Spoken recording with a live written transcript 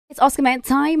It's Oscar Man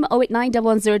time, 089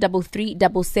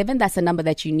 110 That's the number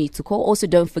that you need to call. Also,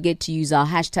 don't forget to use our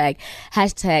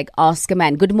hashtag Oscar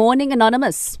Man. Good morning,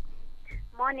 Anonymous.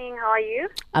 Morning, how are you?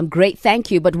 I'm great,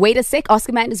 thank you. But wait a sec,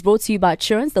 Oscar Man is brought to you by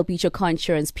Insurance. They'll beat your car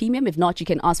insurance premium. If not, you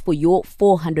can ask for your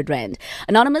 400 Rand.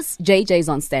 Anonymous, JJ's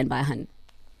on standby, hun.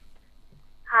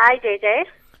 Hi, JJ.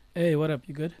 Hey, what up?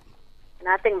 You good?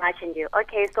 Nothing much in you.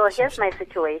 Okay, so here's my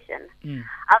situation.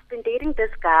 I've been dating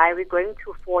this guy. We're going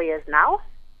to 4 years now.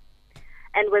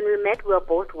 And when we met, we were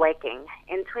both working.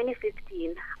 In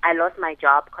 2015, I lost my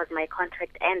job because my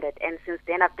contract ended. And since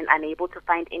then, I've been unable to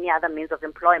find any other means of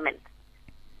employment.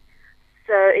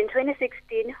 So in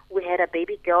 2016, we had a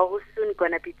baby girl who's soon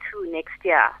going to be 2 next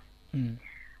year.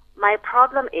 My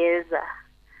problem is,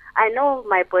 I know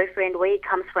my boyfriend, where he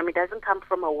comes from, he doesn't come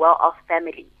from a well-off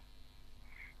family.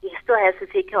 He still has to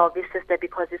take care of his sister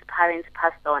because his parents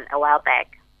passed on a while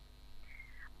back.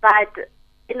 But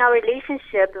in our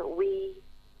relationship, we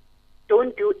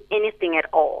don't do anything at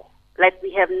all. Like,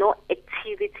 we have no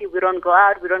activity. We don't go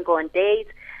out. We don't go on dates.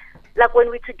 Like, when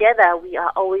we're together, we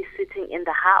are always sitting in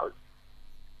the house.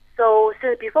 So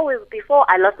before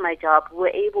I lost my job, we were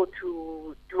able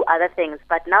to do other things.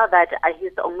 But now that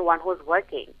he's the only one who's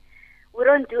working, we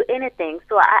don't do anything.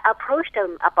 So I approached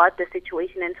him about the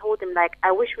situation and told him, like,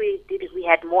 I wish we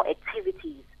had more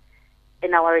activities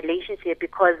in our relationship,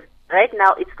 because right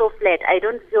now it's so flat. I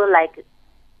don't feel like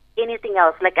anything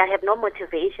else. Like, I have no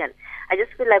motivation. I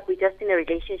just feel like we're just in a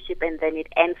relationship and then it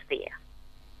ends there.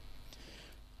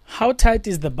 How tight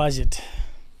is the budget?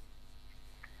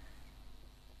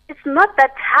 It's not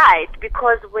that tight,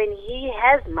 because when he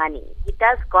has money, he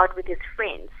does go out with his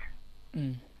friends.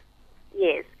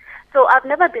 Yes. So I've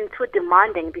never been too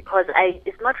demanding, because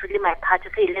it's not really my part to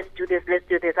say, let's do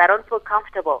this. I don't feel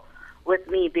comfortable with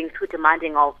me being too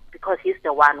demanding because he's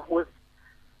the one who's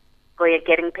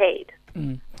getting paid.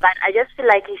 But I just feel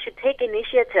like he should take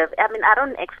initiative. I mean, I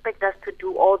don't expect us to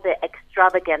do all the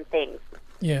extravagant things.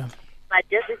 Yeah. But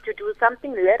just to do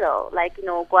something little, like,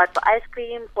 go out for ice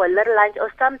cream, for a little lunch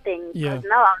or something. Yeah. Because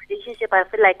now our relationship, I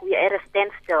feel like we are at a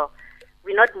standstill.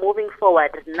 We're not moving forward.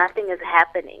 Nothing is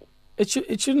happening.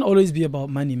 It shouldn't always be about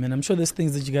money, man. I'm sure there's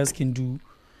things that you guys can do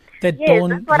that Yes, don't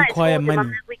that's what require I told him.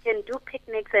 money. We can do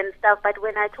picnics and stuff, but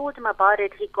when I told him about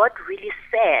it, he got really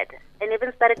sad and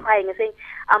even started crying and saying,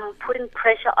 I'm putting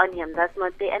pressure on him. That's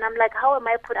not there. And I'm like, how am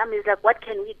I he's like, what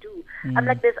can we do? I'm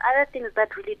like, there's other things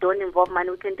that really don't involve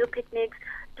money. We can do picnics,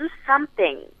 do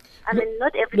something. I mean,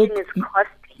 not everything is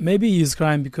costly. Maybe he's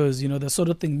crying because, the sort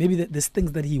of thing, maybe there's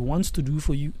things that he wants to do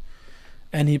for you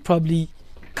and he probably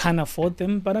can't afford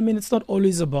them. But I mean, it's not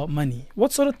always about money.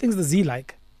 What sort of things does he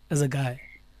like as a guy?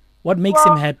 What makes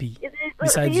him happy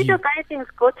besides the usual you? guy things,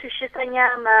 go to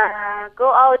Shisanyama,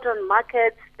 go out on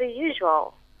markets, the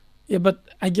usual. Yeah, but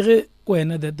I get it,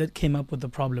 that came up with the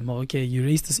problem. Okay, you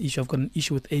raised this issue. I've got an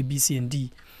issue with A, B, C, and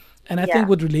D. And I think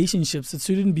with relationships, it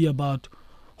shouldn't be about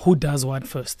who does what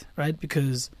first, right?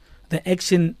 Because the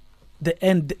action,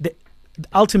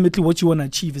 ultimately what you want to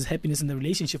achieve is happiness in the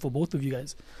relationship for both of you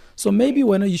guys. So maybe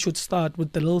you should start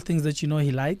with the little things that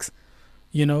he likes.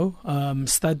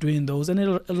 Start doing those, and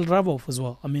it'll rub off as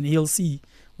well. I mean, he'll see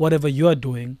whatever you're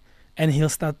doing and he'll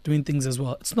start doing things as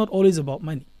well. It's not always about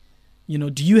money.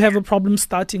 Do you have a problem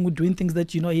starting with doing things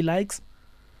that he likes?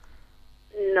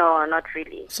 No, not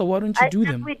really. So why don't you do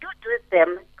them? We do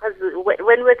them, because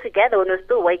when we're together, when we're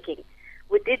still working,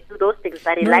 we did do those things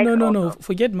that he likes. No.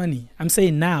 Forget money. I'm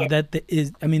saying now that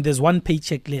there's one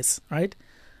paycheck less, right?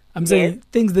 I'm saying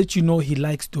things that he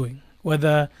likes doing,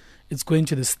 whether it's going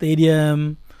to the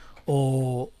stadium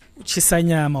or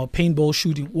chisanyama or paintball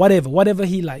shooting, whatever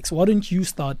he likes. Why don't you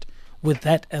start with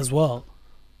that as well?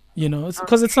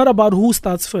 Because it's not about who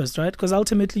starts first, right? Because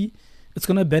ultimately it's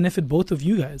going to benefit both of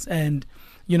you guys. And,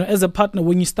 as a partner,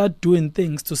 when you start doing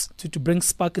things to bring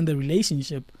spark in the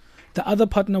relationship, the other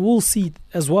partner will see it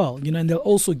as well, and they'll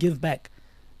also give back,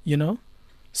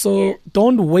 So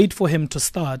don't wait for him to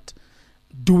start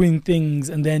doing things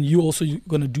and then you're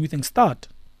going to do things. Start.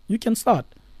 You can start.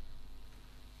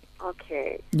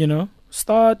 Okay.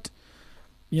 Start,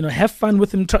 have fun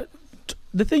with him.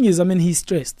 The thing is, he's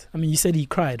stressed. You said he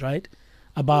cried, right?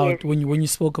 About when you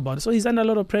spoke about it. So he's under a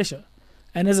lot of pressure.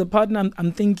 And as a partner,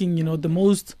 I'm thinking,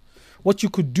 what you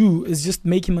could do is just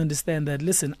make him understand that,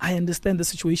 listen, I understand the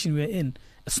situation we're in.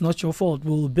 It's not your fault.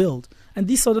 We'll build. And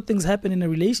these sort of things happen in a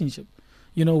relationship,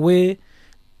 where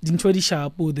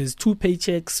there's 2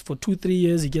 paychecks for 2-3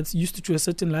 years. He gets used to a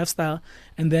certain lifestyle,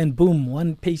 and then boom,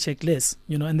 1 paycheck less,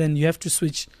 and then you have to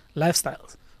switch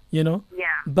lifestyles, Yeah.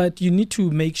 But you need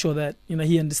to make sure that,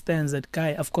 he understands that,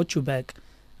 guy, I've got your back.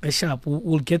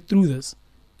 We'll get through this.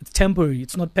 It's temporary.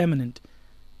 It's not permanent.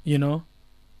 you know,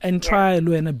 and try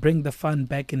to bring the fun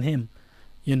back in him,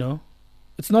 you know.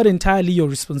 It's not entirely your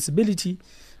responsibility,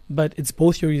 but it's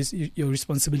both your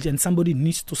responsibility, and somebody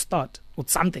needs to start with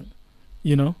something,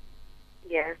 you know.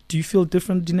 Yes. Do you feel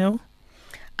different, Dineo?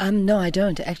 No, I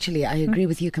don't. Actually, I agree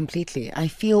with you completely. I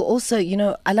feel also, you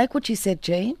know, I like what you said,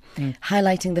 Jay,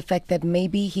 highlighting the fact that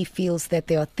maybe he feels that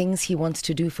there are things he wants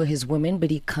to do for his women, but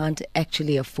he can't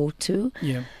actually afford to.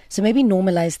 Yeah. So maybe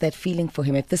normalize that feeling for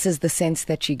him. If this is the sense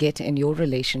that you get in your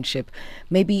relationship,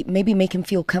 maybe make him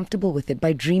feel comfortable with it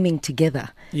by dreaming together.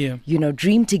 Yeah. You know,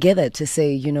 dream together to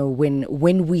say, you know,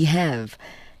 when we have,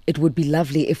 it would be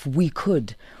lovely if we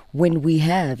could. When we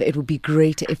have, it would be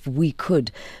great if we could.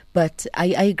 But I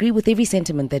agree with every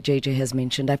sentiment that JJ has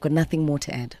mentioned. I've got nothing more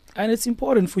to add. And it's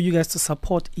important for you guys to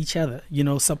support each other, you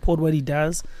know, support what he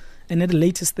does. And at a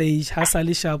later stage,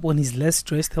 Hasali Sharp, when he's less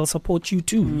stressed, he'll support you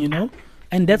too, you know.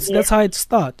 And that's how it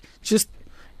starts. Just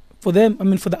for them, I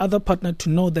mean, for the other partner to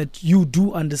know that you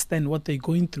do understand what they're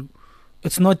going through.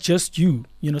 It's not just you,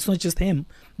 you know, it's not just him,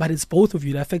 but it's both of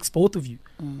you. It affects both of you.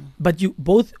 But you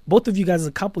both of you guys as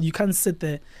a couple, you can't sit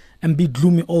there and be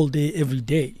gloomy all day, every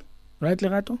day. Right,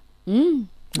 Lerato?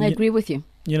 I agree with you.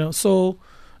 You know, so,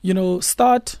 you know,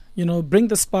 start, you know, bring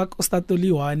the spark or start the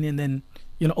liwan, and then,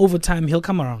 you know, over time he'll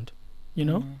come around. You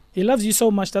know, he loves you so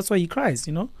much, that's why he cries,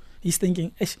 you know. He's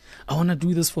thinking, I want to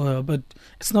do this for her, but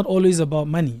it's not always about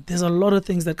money. There's a lot of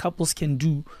things that couples can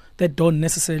do that don't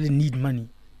necessarily need money.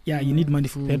 Yeah, you need money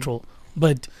for petrol,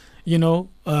 but you know,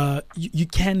 you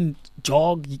can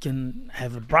jog, you can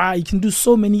have a bra, you can do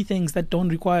so many things that don't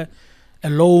require a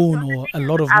loan or a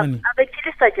lot of money. I've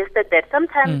actually suggested that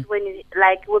sometimes when you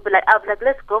we'll be like, I'll be like,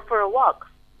 let's go for a walk.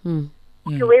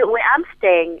 So where I'm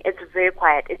staying, it's very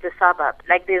quiet. It's a suburb.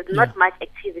 Like, there's not much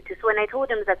activity. So when I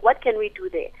told him, he's like, what can we do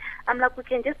there? I'm like, we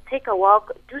can just take a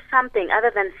walk, do something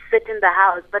other than sit in the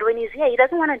house. But when he's here, he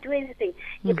doesn't want to do anything.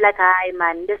 He'd be like, hi,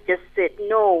 man, let's just sit.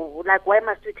 No, like, why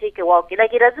must we take a walk?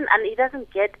 Like, he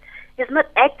doesn't get, he's not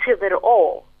active at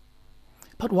all.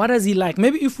 But what does he like?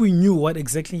 Maybe if we knew what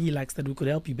exactly he likes, that we could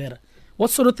help you better. What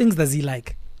sort of things does he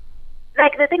like?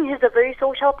 Like, the thing, he's a very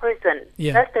social person.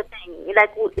 Yeah. That's the thing.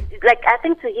 Like I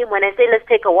think to him, when I say let's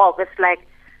take a walk, it's like,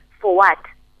 for what?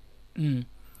 You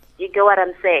get what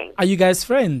I'm saying? Are you guys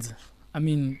friends? I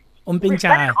mean, we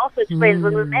started off as friends.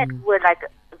 When we met, we were like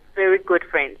very good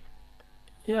friends.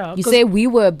 Yeah. You say we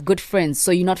were good friends,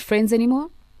 so you're not friends anymore?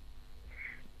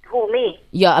 Who, me?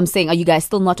 Yeah, I'm saying, are you guys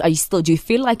still not, do you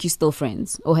feel like you're still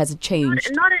friends, or has it changed?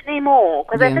 Not anymore,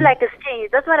 because I feel like it's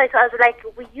changed. That's what I was like,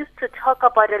 we used to talk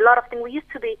about a lot of things. We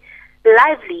used to be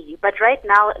lively, but right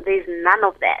now there's none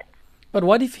of that. But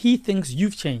what if he thinks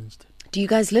you've changed? Do you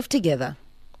guys live together?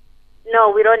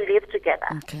 No, we don't live together.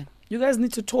 Okay. You guys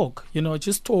need to talk, you know,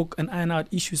 just talk and iron out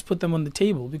issues, put them on the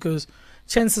table, because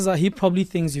chances are he probably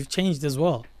thinks you've changed as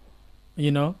well, you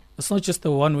know. It's not just a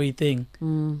one-way thing.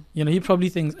 You know, he probably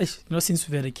thinks, you know, since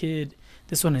we've had a kid,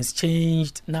 this one has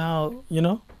changed now, you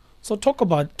know. So talk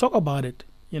about it,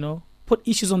 you know. Put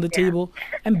issues on the table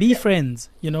and be friends,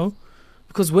 you know.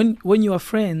 Because when you are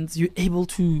friends, you're able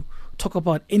to talk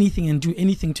about anything and do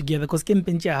anything together. Because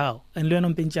and learn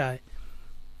on penchai.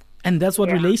 And that's what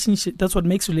that's what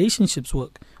makes relationships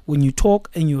work. When you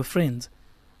talk and you're friends,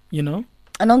 you know.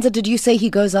 Anonza, did you say he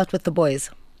goes out with the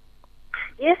boys?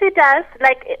 Yes, he does.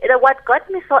 Like, what got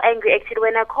me so angry, actually,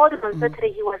 when I called him on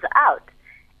Saturday, he was out.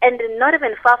 And not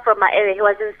even far from my area. He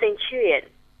was in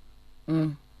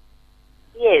Centurion.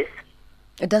 Yes.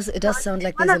 It does sound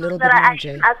like One there's a of little those bit that more, I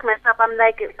Jay. ask myself, I'm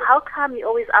like, how come you're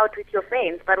always out with your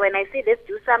friends? But when I say let's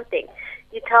do something,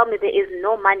 you tell me there is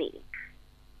no money.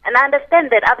 And I understand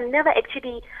that. I've never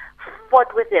actually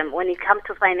fought with him when it comes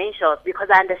to financials, because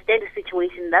I understand the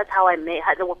situation. That's how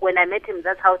when I met him,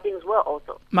 that's how things were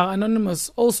also. My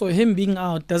Anonymous, also him being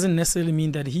out doesn't necessarily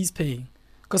mean that he's paying.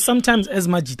 Because sometimes as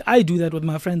Majid, I do that with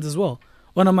my friends as well.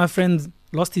 One of my friends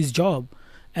lost his job,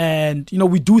 and, you know,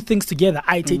 we do things together.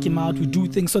 I take him out, we do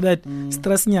things so that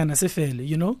stress nyana se fele,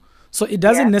 you know. So it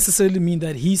doesn't necessarily mean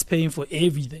that he's paying for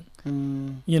everything,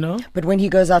 you know. But when he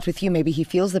goes out with you, maybe he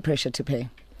feels the pressure to pay.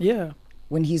 Yeah.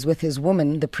 When he's with his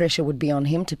woman, the pressure would be on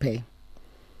him to pay.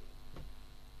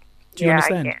 Do you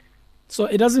understand? So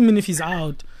it doesn't mean if he's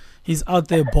out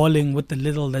there balling with the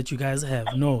little that you guys have.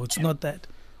 No, it's not that.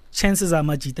 Chances are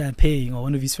Majita paying, or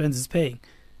one of his friends is paying,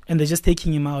 and they're just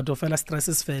taking him out of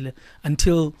stresses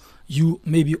until you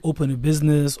maybe open a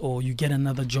business or you get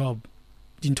another job.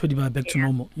 Back to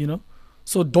normal, you know.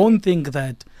 So don't think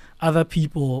that other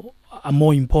people are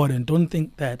more important. Don't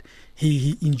think that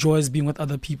he enjoys being with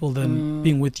other people than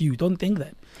being with you. Don't think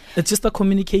that. It's just a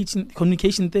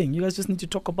communication thing. You guys just need to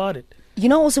talk about it. You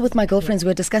know, also with my girlfriends, we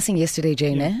were discussing yesterday,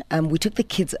 Jane, we took the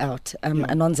kids out,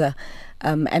 Anonza,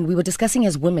 and we were discussing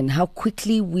as women how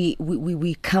quickly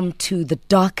we come to the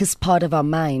darkest part of our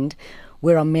mind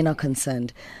where our men are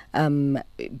concerned.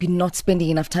 Be not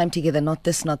spending enough time together, not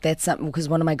this, not that. Because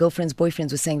one of my girlfriend's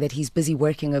boyfriends was saying that he's busy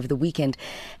working over the weekend,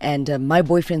 and my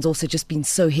boyfriend's also just been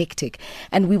so hectic.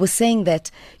 And we were saying that,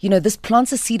 you know, this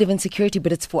plants a seed of insecurity,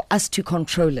 but it's for us to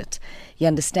control it. You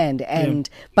understand? And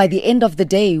by the end of the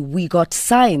day, we got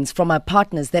signs from our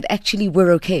partners that actually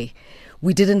we're okay.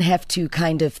 We didn't have to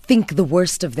kind of think the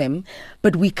worst of them,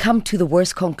 but we come to the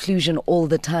worst conclusion all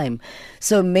the time.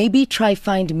 So maybe try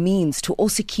find means to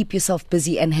also keep yourself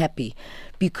busy and happy,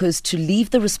 because to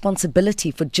leave the responsibility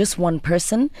for just one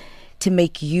person to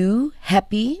make you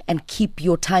happy and keep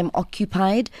your time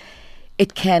occupied,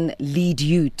 it can lead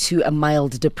you to a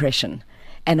mild depression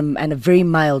and a very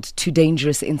mild to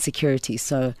dangerous insecurity.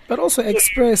 So, but also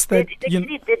express that he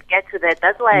did get to that.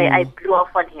 That's why I blew off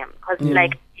on him, because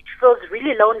like, feels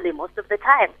really lonely most of the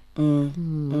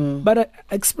time. But I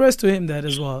expressed to him that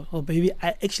as well. Oh, baby, I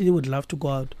actually would love to go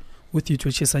out with you to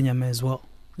Chisanyama as well.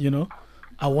 You know,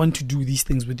 I want to do these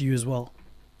things with you as well.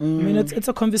 I mean, it's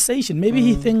a conversation. Maybe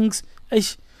he thinks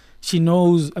she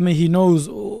knows. I mean, he knows.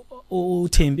 Oh,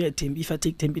 Tembi. If I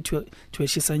take Tembi to a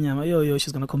Chisanyama,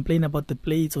 she's gonna complain about the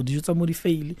plates, or did somebody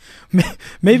fail?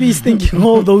 Maybe he's thinking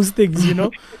all those things, you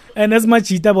know. And as much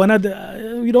we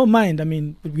don't mind. I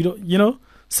mean, we don't, you know.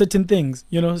 Certain things,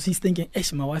 you know, he's thinking,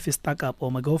 my wife is stuck up,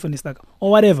 or my girlfriend is stuck up,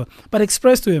 or whatever. But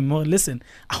express to him, listen,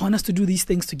 I want us to do these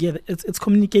things together. It's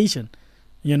communication,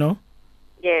 you know?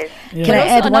 Yes. Yeah. Can I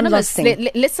add one last thing?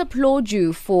 Let's applaud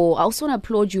you for, I also want to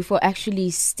applaud you for actually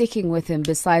sticking with him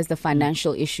besides the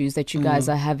financial issues that you guys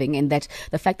are having, and that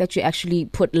the fact that you actually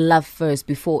put love first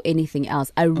before anything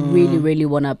else. I really, really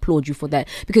want to applaud you for that,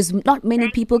 because not many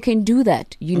people can do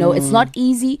that. You know, it's not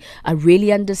easy. I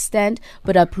really understand,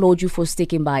 but I applaud you for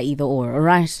sticking by either or. All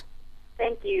right.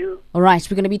 Thank you. All right,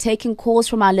 we're going to be taking calls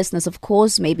from our listeners, of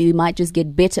course. Maybe we might just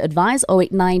get better advice.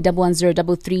 089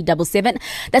 110 3377.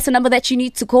 That's the number that you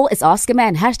need to call. It's Ask a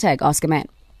Man. Hashtag Ask a Man.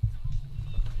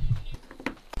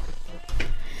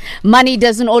 Money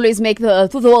doesn't always make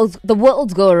the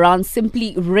world go around.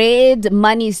 Simply read.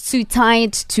 Money is too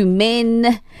tight to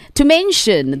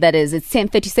mention. That is, it's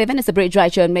 10:37. It's a Bridge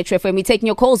right here on Metro FM. We're taking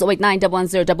your calls. 089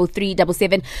 110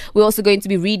 3377. We're also going to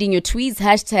be reading your tweets.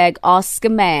 Hashtag Ask a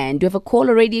Man. Do you have a call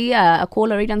already?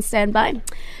 On standby.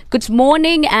 Good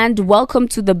morning and welcome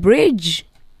to the Bridge,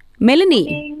 Melanie.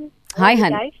 Morning. Hi, Hello,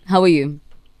 hon. guys. How are you?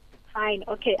 Fine.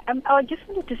 Okay. I just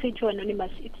wanted to say to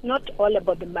Anonymous, it's not all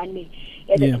about the money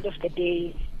at the end of the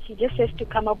day. She just has to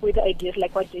come up with ideas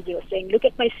like what JJ was saying. Look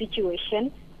at my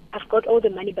situation. I've got all the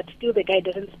money, but still the guy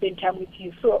doesn't spend time with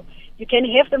you. So you can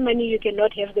have the money, you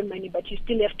cannot have the money, but you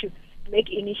still have to make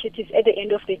initiatives at the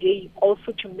end of the day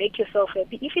also to make yourself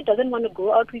happy. If he doesn't want to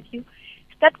go out with you,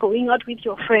 start going out with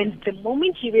your friends. The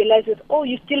moment he realizes,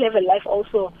 you still have a life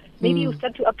also, maybe you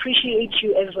start to appreciate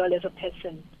you as well as a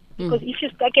person. Because if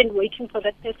you're stuck and waiting for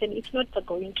that person, it's not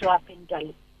going to happen,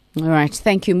 darling. All right.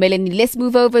 Thank you, Melanie. Let's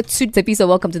move over to Tepiso.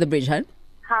 Welcome to the Bridge, huh?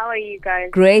 How are you guys?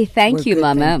 Great. Thank We're you, good,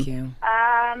 Mama. Thank you.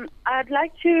 I'd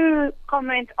like to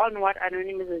comment on what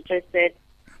Anonymous has just said.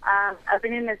 I've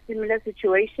been in a similar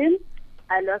situation.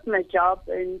 I lost my job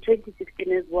in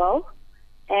 2016 as well.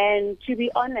 And to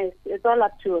be honest, it's all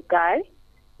up to a guy.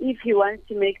 If he wants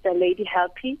to make the lady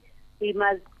happy, he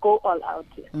must go all out.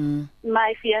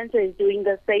 My fiance is doing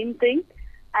the same thing.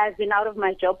 I've been out of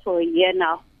my job for a year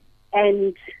now.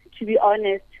 And to be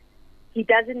honest, he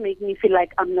doesn't make me feel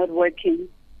like I'm not working.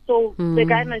 So the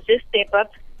guy must just step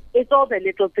up. It's all the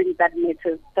little things that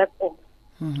matter. That's all.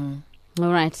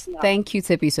 All right. Thank you,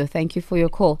 Tepiso. Thank you for your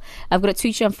call. I've got a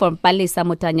tweet from Palesa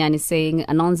Mutanyani saying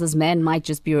Anonza's man might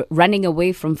just be running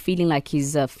away from feeling like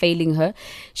he's failing her.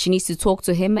 She needs to talk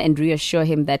to him and reassure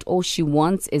him that all she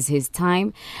wants is his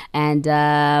time. And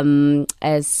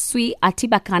as Sui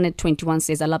Atibakane 21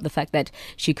 says, I love the fact that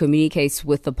she communicates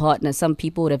with the partner. Some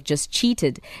people would have just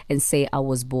cheated and say, I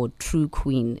was bored. True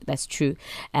queen. That's true.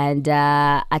 And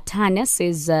Atanya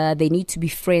says they need to be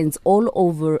friends all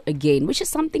over again, which is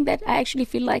something that I actually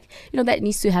feel like, that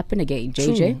needs to happen again,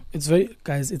 JJ. True. It's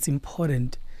it's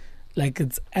important. Like,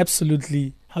 it's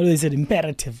absolutely, how do they say it?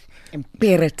 Imperative.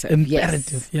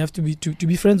 Yes. You have to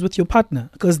be friends with your partner,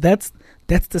 because that's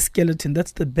the skeleton,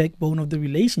 that's the backbone of the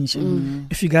relationship.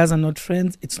 If you guys are not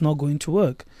friends, it's not going to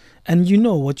work. And you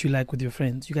know what you like with your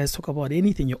friends. You guys talk about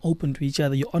anything. You're open to each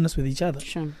other. You're honest with each other.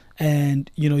 Sure. And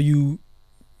you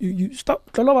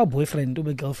stop call our boyfriend or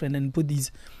girlfriend and put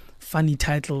these funny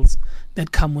titles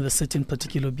that come with a certain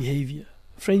particular behavior.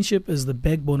 Friendship is the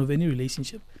backbone of any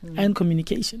relationship, and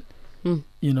communication.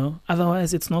 You know,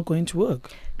 otherwise it's not going to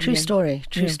work. True story.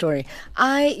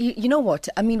 You know what?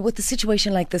 I mean, with a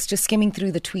situation like this, just skimming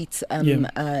through the tweets,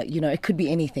 you know, it could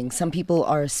be anything. Some people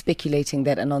are speculating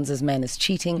that Anonza's man is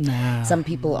cheating. Some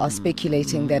people are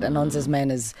speculating that Anonza's man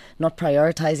is not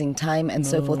prioritizing time and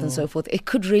so forth and so forth. It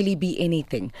could really be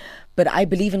anything. But I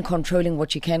believe in controlling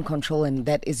what you can control, and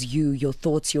that is you, your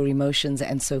thoughts, your emotions,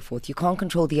 and so forth. You can't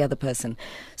control the other person.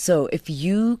 So if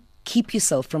you keep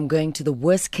yourself from going to the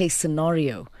worst case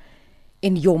scenario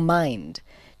in your mind,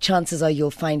 chances are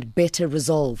you'll find better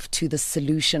resolve to the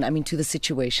solution, to the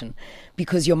situation,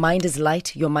 because your mind is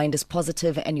light, your mind is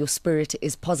positive, and your spirit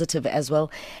is positive as well,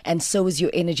 and so is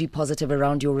your energy positive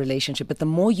around your relationship. But the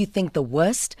more you think the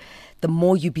worst, the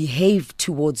more you behave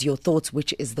towards your thoughts,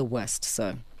 which is the worst.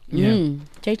 So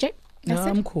JJ?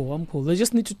 I'm cool. They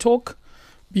just need to talk,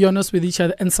 be honest with each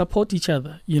other, and support each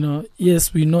other. You know,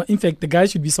 yes, we know. In fact, the guy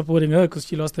should be supporting her because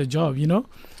she lost her job, you know.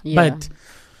 But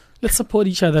let's support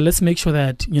each other. Let's make sure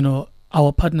that, you know,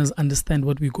 our partners understand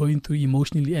what we're going through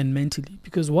emotionally and mentally.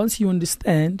 Because once you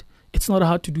understand, it's not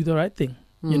hard to do the right thing.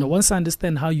 You know, once I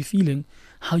understand how you're feeling,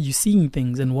 how you're seeing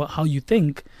things, and how you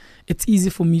think, it's easy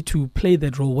for me to play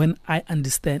that role when I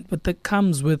understand. But that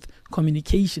comes with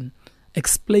communication.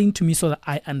 Explain to me so that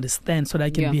I understand, so that I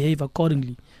can behave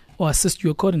accordingly or assist you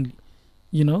accordingly,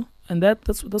 you know. And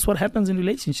that's what happens in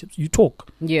relationships. You talk.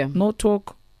 No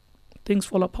talk, things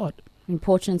fall apart.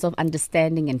 Importance of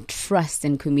understanding and trust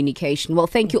and communication. Well,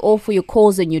 thank you all for your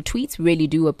calls and your tweets. Really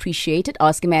do appreciate it.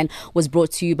 Ask a Man was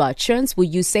brought to you by Churns. Will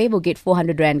you save or get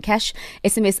 400 Rand cash?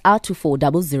 SMS out to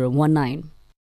 40019.